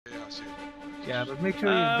Yeah, but make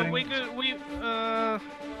sure you bring...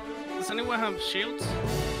 Does anyone have shields? To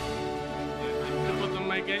put on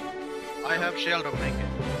my gate? I have shield on main gate.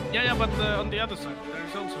 Yeah, but on the other side, there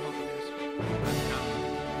is also hostages.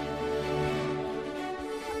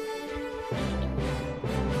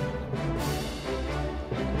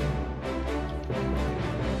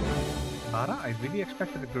 Bara, I really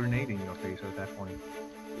expected a grenade in your face at that point.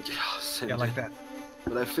 Yeah, same Yeah, like that.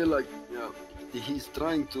 But I feel like, yeah, he's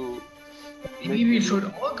trying to... Maybe we should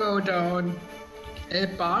all go down.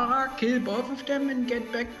 Bara, kill both of them and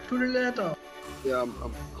get back to the ladder. Yeah, I'm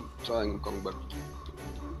trying, I'm coming back.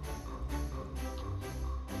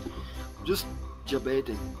 Just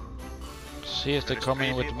debating. See if they're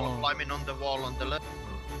coming with more. Climbing on the wall on the left.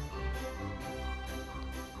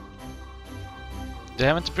 They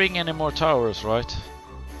haven't bring any more towers, right?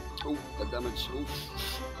 Oh, that damage.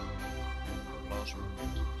 Oof. Close.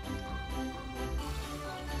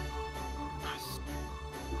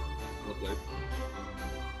 Not late.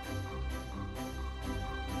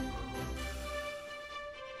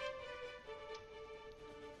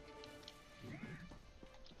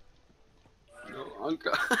 No,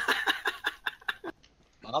 Anka.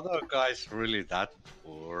 Other guys really that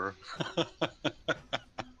poor.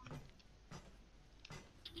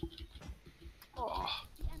 Oh.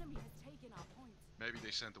 Maybe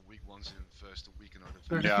they sent the weak ones in first to weaken our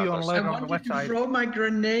There's defense. a few on I ladder on the wanted west to side. throw my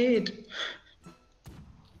grenade.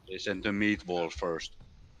 They sent the meat wall first.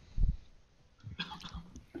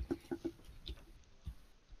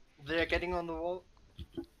 They're getting on the wall.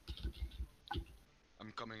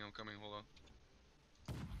 I'm coming, hold on.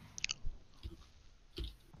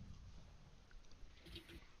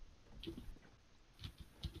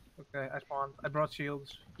 Okay, I spawned. I brought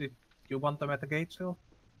shields. Did you want them at the gate still?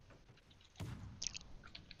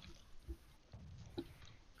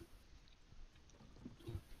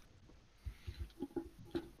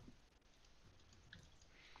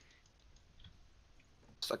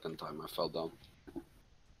 Second time I fell down.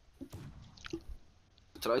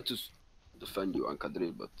 I tried to defend you,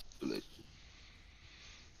 Ankadri, but too late.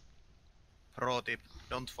 Pro tip,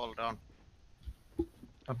 don't fall down.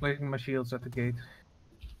 I'm placing my shields at the gate.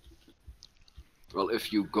 Well,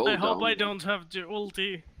 if you go I down... hope I don't have the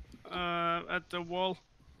ulti at the wall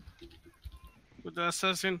with the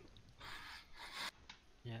assassin.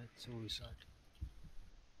 Yeah, it's suicide.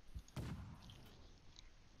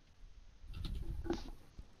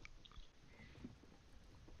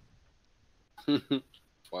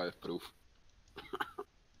 Fireproof.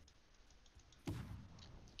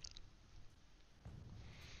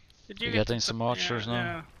 Did You're get getting the- some archers now?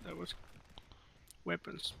 Yeah, that was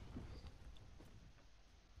weapons.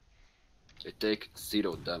 They take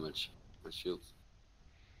 0 damage. My shields.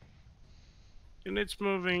 Units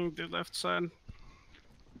moving the left side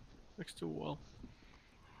next to wall.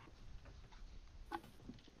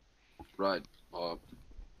 Right.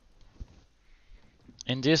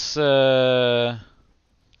 In this, let's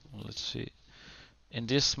see. In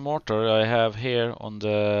this mortar I have here on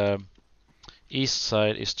the east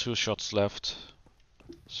side is 2 shots left.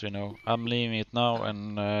 So you know, I'm leaving it now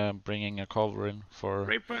and bringing a cover in for.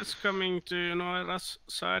 Reapers coming to Noira's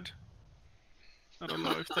side. I don't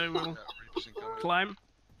know if they will Yeah, Reapers incoming. climb.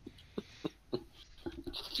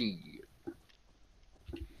 Gee.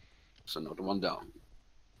 So another one down.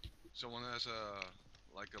 Someone has a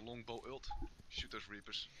like a longbow ult. Shoot those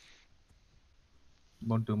Reapers.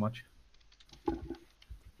 Won't do much. Yeah,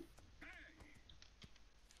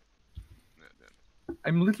 yeah.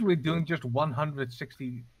 I'm literally doing just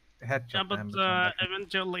 160 headshots. Yeah, but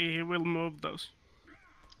eventually he will move those.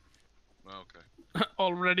 Oh, okay.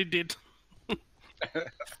 Already did.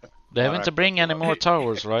 They haven't to bring any more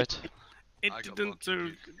towers, right? It I got didn't lucky.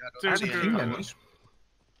 do. I haven't seen any.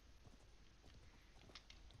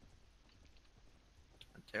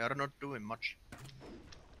 They are not doing much.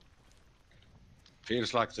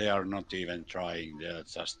 Feels like they are not even trying, they're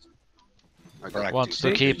just... I got Wants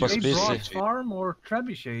to keep us They busy. brought far more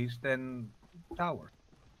trebuchets than tower.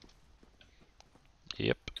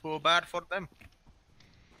 Yep. Too bad for them.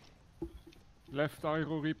 Left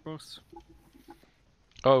Aero Reapers.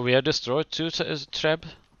 Oh, we have destroyed 2 treb.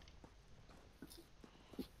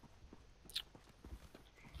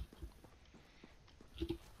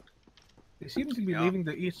 They seem to be Yeah. leaving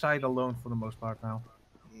the east side alone for the most part now.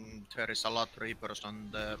 There is a lot of Reapers on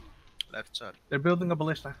the left side. They're building a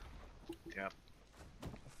ballista. Yeah.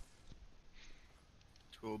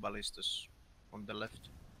 2 ballistas on the left.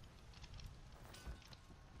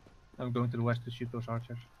 I'm going to the west to shoot those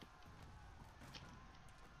archers.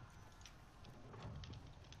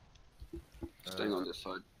 Staying on this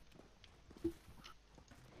side. I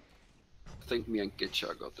think me and Kitcha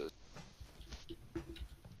got this.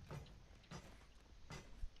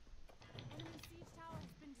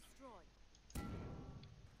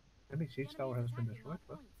 Any siege tower has been destroyed.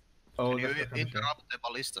 What? Oh, Can you that's not gonna interrupt the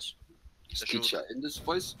ballistas? Is The shoot. Kitcha in this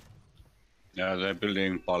place? Yeah, they're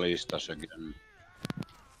building ballistas again.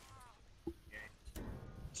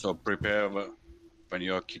 So prepare when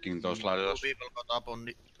you're kicking those Two ladders. people got up on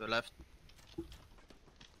the left.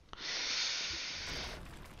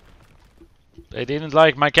 They didn't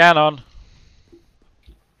like my cannon.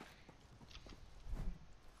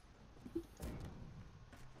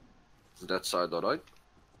 That side, alright?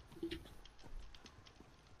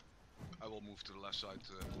 I will move to the left side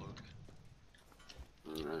to look.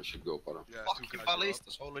 I should go, para. Yeah, Fucking two guys are up.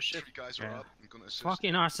 ballistas, holy shit. Three guys are Yeah. up. I'm gonna assist.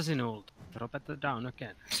 Fucking assassin old. Drop it down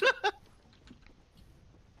again.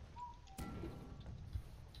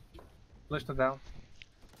 Blister down.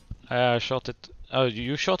 I shot it. Oh,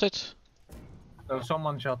 you shot it? So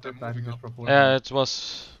someone shot They're it. I moving just up. proposed. Yeah, it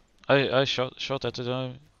was. I shot at it.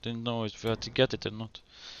 I didn't know if we had to get it or not.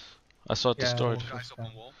 I saw it Yeah, destroyed. well, Guys up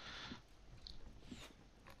on wall.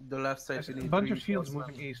 The left side. There's we a need bunch three of shields force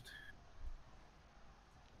moving east.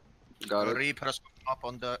 Got The it. Reapers coming up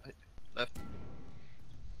on the left.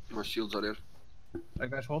 My shields are there. Are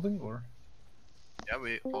you guys holding or? Yeah,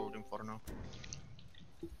 we hold him for now.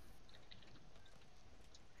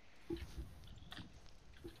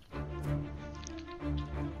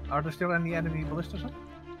 Are there still any enemy ballistas up?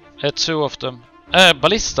 Two of them.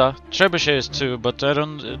 Ballista. Trebuchet is two, but I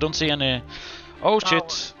don't see any. Oh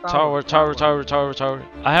shit! Tower. Tower.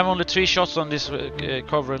 I have only 3 shots on this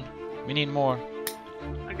covering. We need more.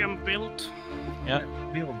 I can build.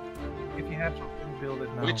 Build. If you have something, build it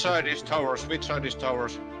now. Which side is towers? Which side is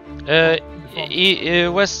towers?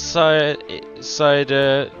 West side,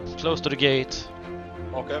 close to the gate.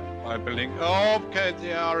 Okay, I'm building. Oh, okay,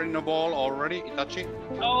 they are in the wall already. Itachi.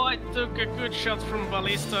 Oh, I took a good shot from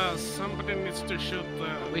ballista. Somebody needs to shoot the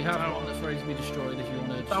We have tower. one that's ready to be destroyed if you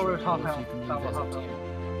want to. Tower is half destroy it, health. you can Tower move half it up to health.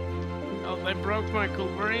 you. Oh, they broke my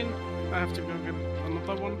culverin. I have to go get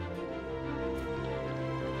another one.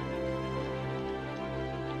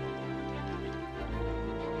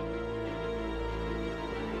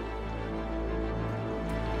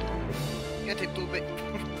 Get it to me.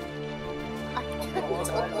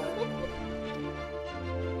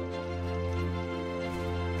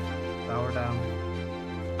 Tower down.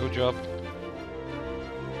 Good job.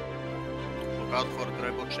 Look out for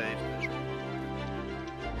trebuchet.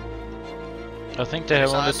 I think they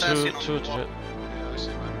have There's only an assassin on two. the wall. Yeah, I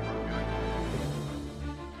see my behind.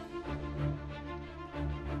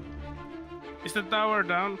 Is the tower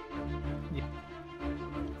down?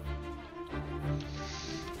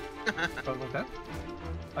 What was that?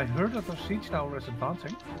 I heard that the siege tower is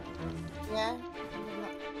advancing. Yeah.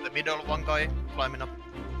 The middle one guy climbing up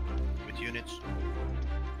with units.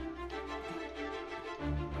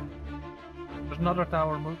 There's another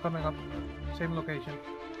tower coming up. Same location.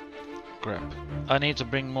 Crap. I need to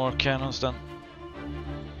bring more cannons then.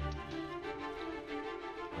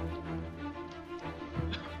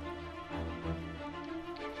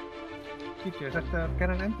 Teacher, is that the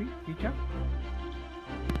cannon empty? Teacher?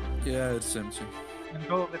 Yeah, it's empty. Then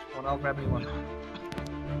go on this one, I'll grab you one.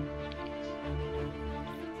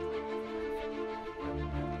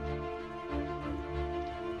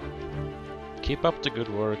 Keep up the good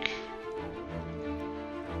work.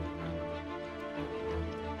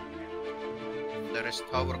 There is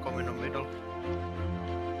tower coming in the middle.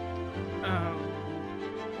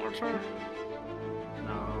 Water?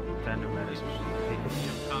 No, then where is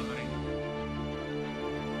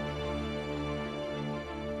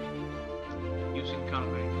Using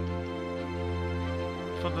convoy.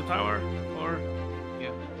 For the tower? Or?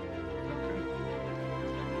 Yeah.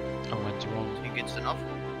 I went wrong. I think it's enough.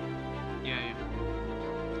 Yeah.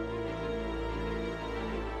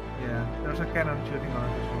 Yeah, there's a cannon shooting on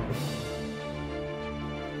it as well.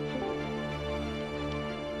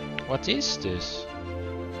 What is this?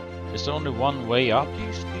 There's only one way up. What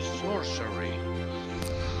is this sorcery?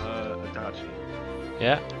 Itachi.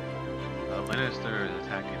 Yeah. Lannister is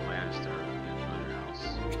attacking Lannister in Winter House.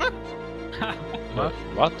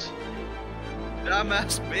 What?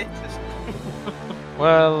 Dumbass bitches.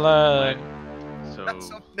 Well, So That's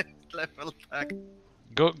a next level attack.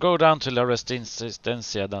 go down to La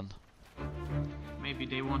Resistencia then. Maybe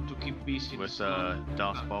they want to keep peace in with the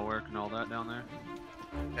DOS bulwark and all that down there.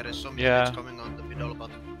 There is some Yeah. units coming on the middle, but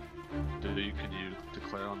Can you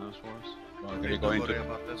declare on those for us? Are they don't going worry to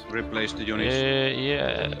about this. replace the units?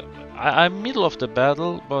 Yeah, I'm middle of the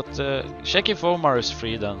battle, but check if Omar is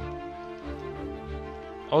free then.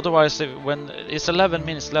 Otherwise, when it's 11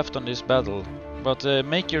 minutes left on this battle, but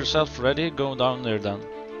make yourself ready. Go down there then.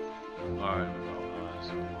 Alright,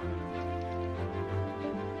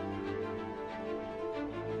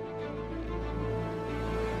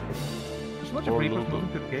 There's a bunch of Reapers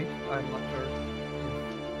moving to the gate. I'm not sure.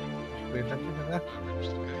 Should pay attention to that.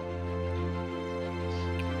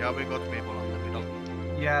 Yeah, we got people on the middle.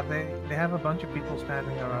 Yeah, they have a bunch of people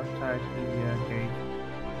standing outside the gate.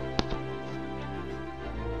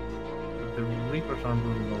 If the Reapers aren't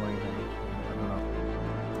moving away, then I don't know.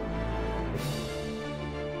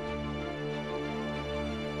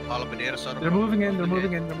 Halberdiers are... They're moving in, they're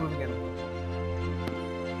moving in, they're moving in.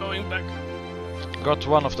 Going back. Got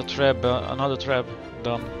one of the trap, another trap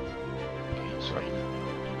done. Sorry.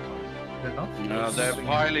 They're not? They're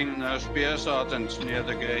piling spear sergeants near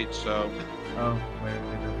the gate, so... Oh, wait,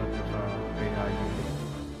 that's behind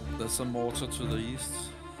you. There's a mortar to the east.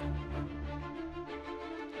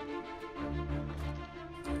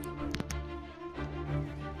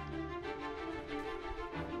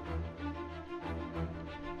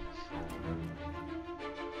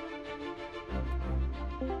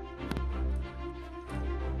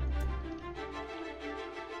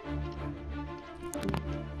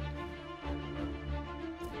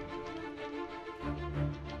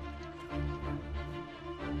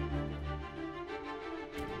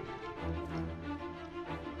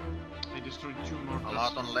 They destroyed 2 more. A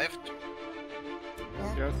lot on left.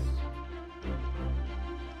 Yes.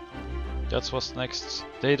 That's what's next.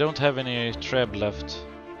 They don't have any trap left.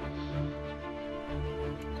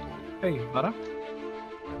 Hey, Vara.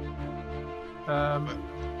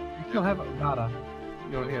 You still have Vara.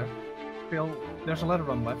 You're here. Phil, there's a ladder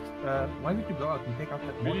run left. Why don't you go out and take out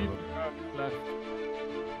that We mortar? left.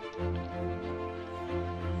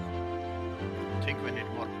 I think we need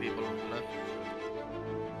more people on the left.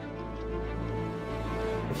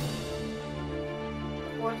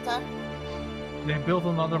 Mortar? They built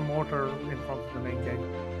another mortar in front of the main gate.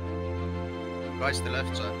 Guys, the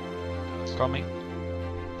left side. Coming.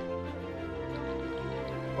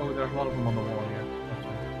 Oh, there's a lot of them on the wall here. That's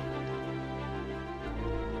right.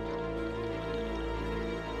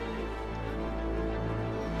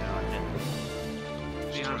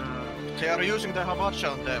 They are using the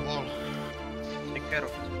Havacha on the wall. Take care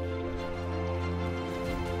of it.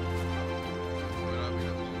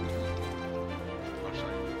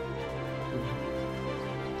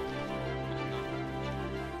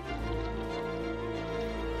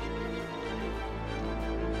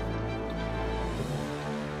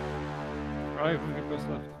 Right, we just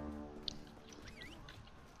left.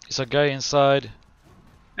 Is a guy inside?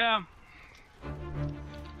 Yeah.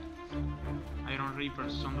 Iron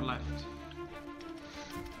Reapers on the left.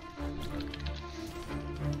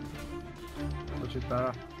 Which is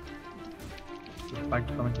better. Just back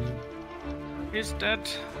to coming to you. He's dead.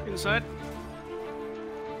 Inside.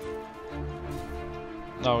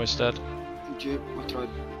 No, he's dead. Okay, I tried.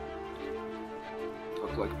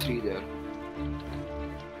 Got like 3 there.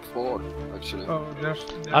 4 actually. Oh, there's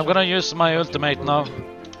I'm gonna use my ultimate now.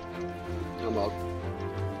 I'm out.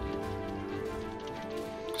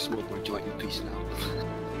 Smoke my joint in peace now.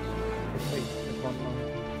 Hey, there's one more.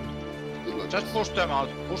 Good luck. Just push them out.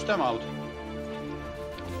 Push them out.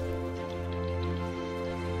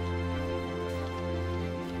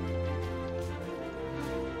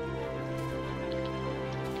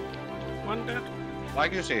 One dead.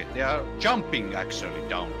 Like you say, they are jumping actually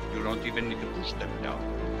down. You don't even need to push them down.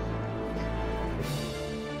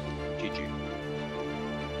 GG.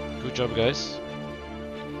 Good job, guys.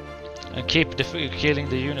 And keep killing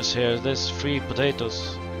the units here. There's 3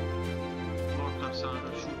 potatoes. Mortars are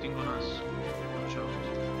shooting on us. Watch out.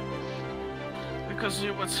 Because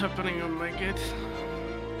see what's happening on my gate.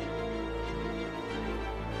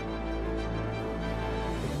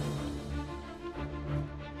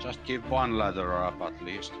 Just give one ladder up at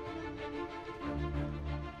least.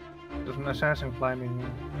 There's an assassin climbing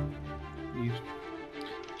east.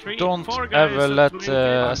 Don't 4 guys ever at let main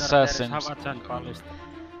gate. assassins.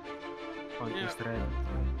 Point Yeah. is red.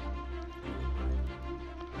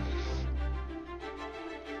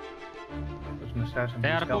 There's an assassin. They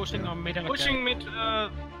are stealth pushing here. on middle. Pushing mid,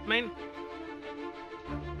 main.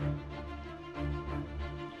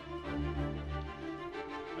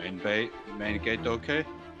 Main gate okay?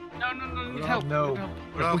 No, need help. No, Need help.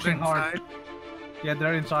 they're pushing hard. Yeah,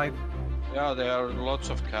 they're inside. Yeah, there are lots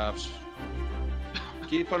of calves.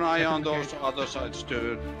 Keep an eye on those other sides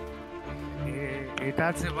too.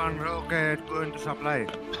 That's the one rocket going to supply.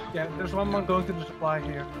 Yeah, there's one more going to the supply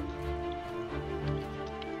here.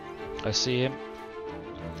 I see him.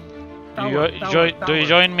 Tower, Do tower, you tower.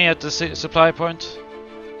 join me at the supply point?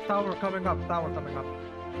 Tower coming up, tower coming up.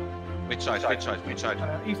 Which side? Which side? Which side?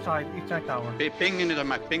 East side tower. Ping in the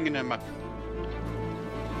map. Ping in the map.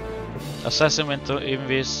 Assassin went to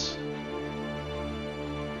invis.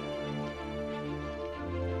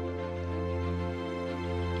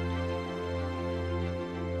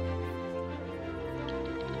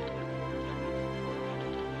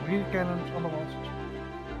 Real cannons on the walls.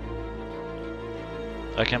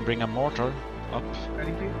 I can bring a mortar up.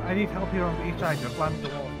 I need help here on the east side. You're climbing the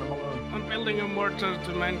wall. I'm building a mortar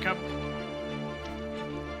to main cap.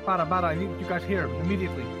 Bara, I need you guys here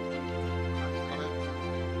immediately.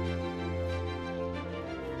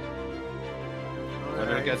 I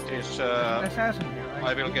will get this. Assassin here.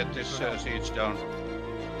 I will get this siege down.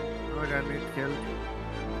 Oh, I need killed.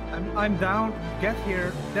 I'm down. Get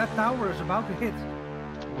here. That tower is about to hit.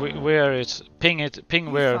 Where it's ping it. Ping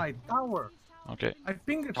East where? side, tower. Okay. I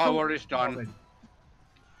pinged it. Tower is done. Already.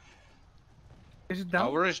 Is it done?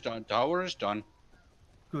 Tower is done. Tower is done.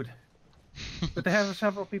 Good. But they have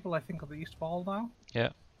several people, I think, on the east wall now.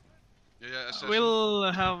 Yeah.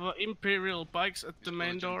 We'll have Imperial bikes at the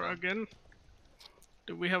main door again.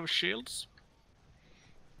 Do we have shields?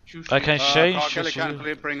 I can change Kelly the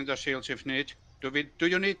can bring the shields if need. Do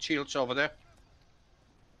you need shields over there?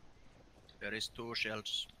 There is 2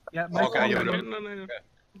 shields. Yeah, my okay, you shields- don't.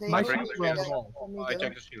 My shields were on the wall. I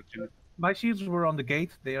take the shields in. My shields were on the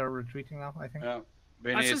gate. They are retreating now, I think. Yeah.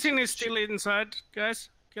 Assassin is still inside, guys.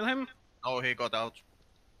 Kill him. Oh, he got out.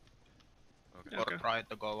 Okay. Or tried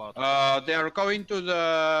to go out. They are going to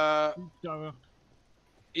the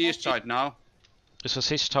east side now. There's a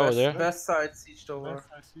siege tower there. West side siege tower. West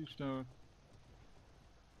side siege tower.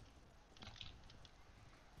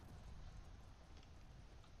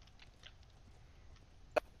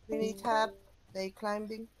 We need help. They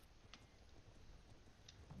climbing.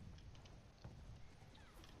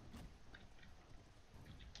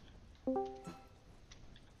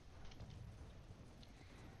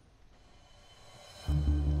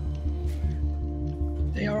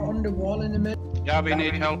 They are on the wall in the middle. Yeah, we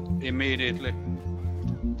need help immediately.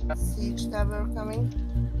 Siege tower coming.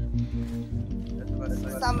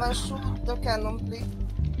 Someone shoot the cannon, please.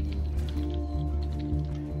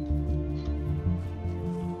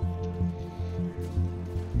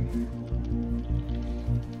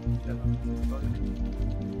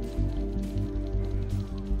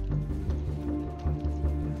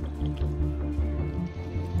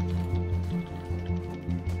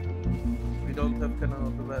 We don't have cannon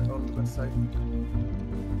on the west side.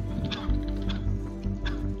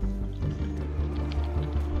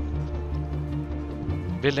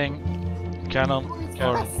 Building cannon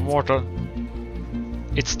or mortar.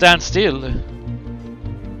 It stands still.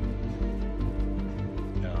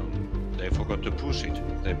 They forgot to push it.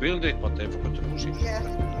 They built it, but they forgot to push it. Yeah.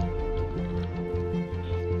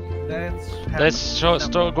 Let's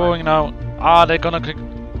start going now. Ah, they're gonna click.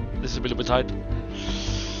 This is a little bit tight.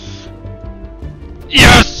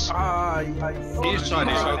 Yes! East side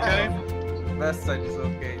is okay. West side is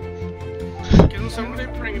okay. Can somebody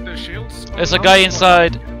bring the shields? There's a guy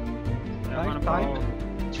inside.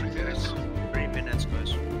 3 minutes. 3 minutes,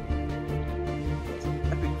 guys.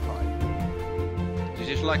 This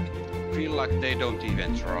is like, feel like they don't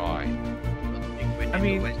even try. I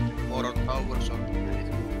mean, more on towers or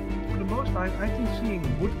for the most part, I've been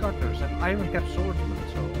seeing woodcutters and iron cap swordsmen,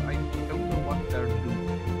 so I don't know what they're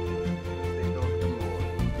doing. They don't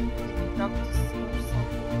know.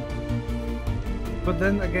 But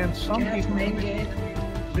then again, some Get people main gate.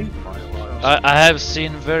 I have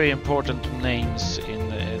seen very important names in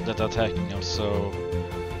that attacking us, so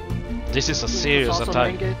this is a serious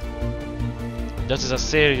attack. That is a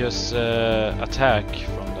serious attack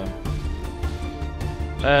from them.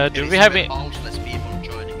 Do we have it? Houseless people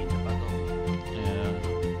joining in the battle.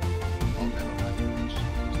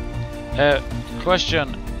 Yeah.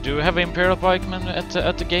 Question: do we have Imperial pikemen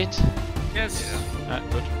at the gate? Yes.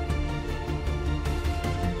 Good.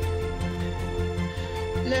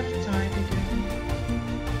 Left side again.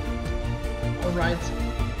 Or right.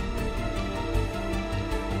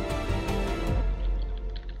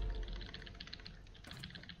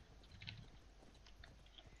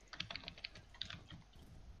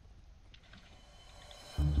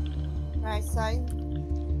 Right side.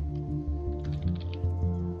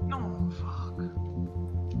 No, fuck.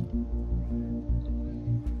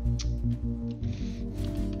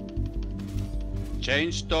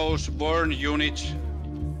 Change those burn units.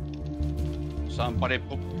 Somebody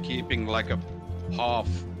keeping like a half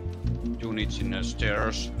units in the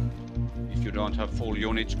stairs. If you don't have full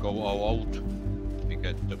units, go all out. We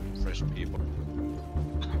get the fresh people.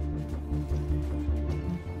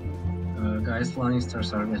 Guys,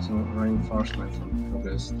 Lannisters are getting reinforcement from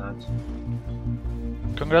Huegelstadt.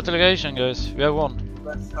 Congratulations, guys. We have won.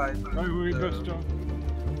 West side. We got strong.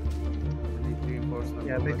 Need reinforcement.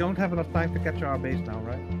 Yeah, they don't have enough time to capture our base now,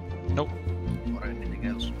 right? Nope. Or anything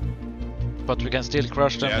else. But we can still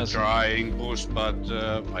crush them. They're as- trying push, but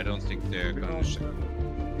I don't think they're gonna.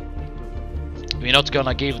 We're not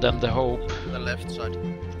gonna give them the hope. The left side.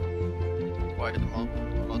 Quite a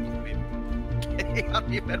lot of people. They are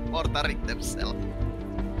even mortaring themselves.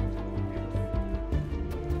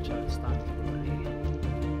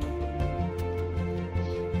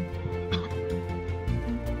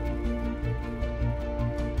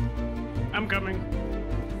 I'm coming.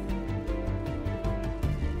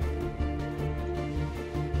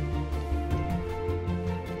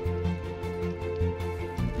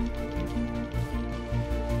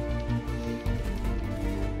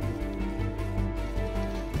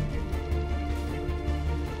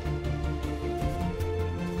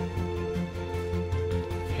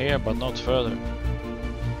 Here, but not further.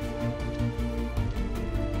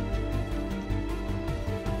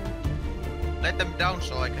 Let them down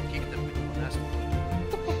so I can kick them with one ass.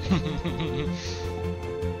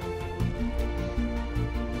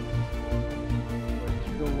 Let's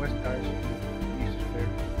go west, guys. East is clear.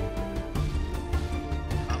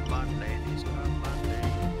 Come on, ladies, come on,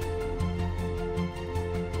 ladies.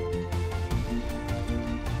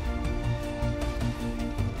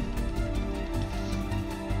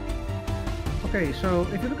 Okay, so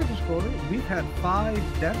if you look at the score, we've had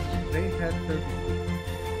 5 deaths, they had 30.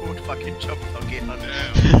 Good fucking job, Toki. God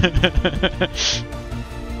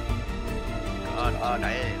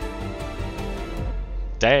damn.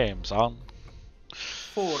 Damn, son.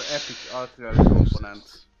 4 epic artillery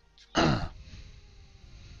components.